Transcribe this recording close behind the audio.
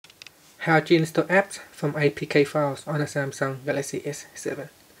how to install apps from APK files on a Samsung Galaxy S7.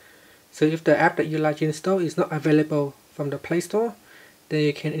 So if the app that you like to install is not available from the Play Store, then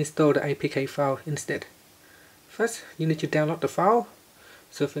you can install the APK file instead. First, you need to download the file.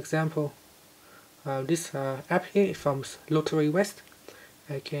 So for example, this app here is from Lottery West.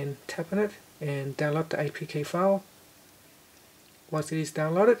 I can tap on it and download the APK file. Once it is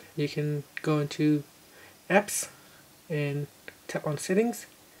downloaded, you can go into Apps and tap on Settings.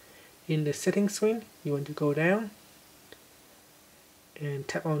 In the settings screen, you want to go down and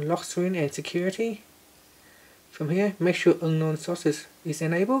tap on Lock Screen and Security. From here, make sure unknown sources is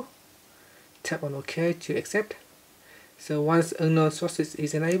enabled. Tap on OK to accept. So once unknown sources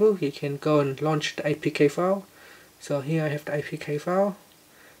is enabled, you can go and launch the APK file. So here I have the APK file.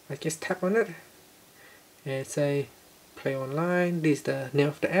 I just tap on it and say play online. This is the name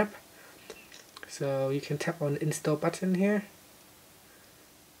of the app. So you can tap on the install button here.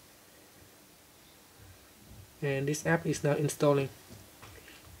 And this app is now installing.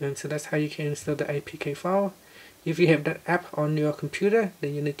 And so that's how you can install the APK file. If you have that app on your computer,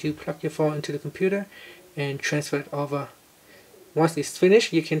 then you need to plug your phone into the computer and transfer it over. Once it's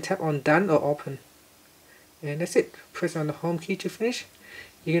finished, you can tap on Done or Open. And that's it. Press on the home key to finish.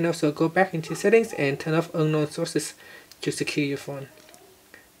 You can also go back into settings and turn off unknown sources to secure your phone.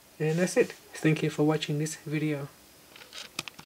 And that's it. Thank you for watching this video.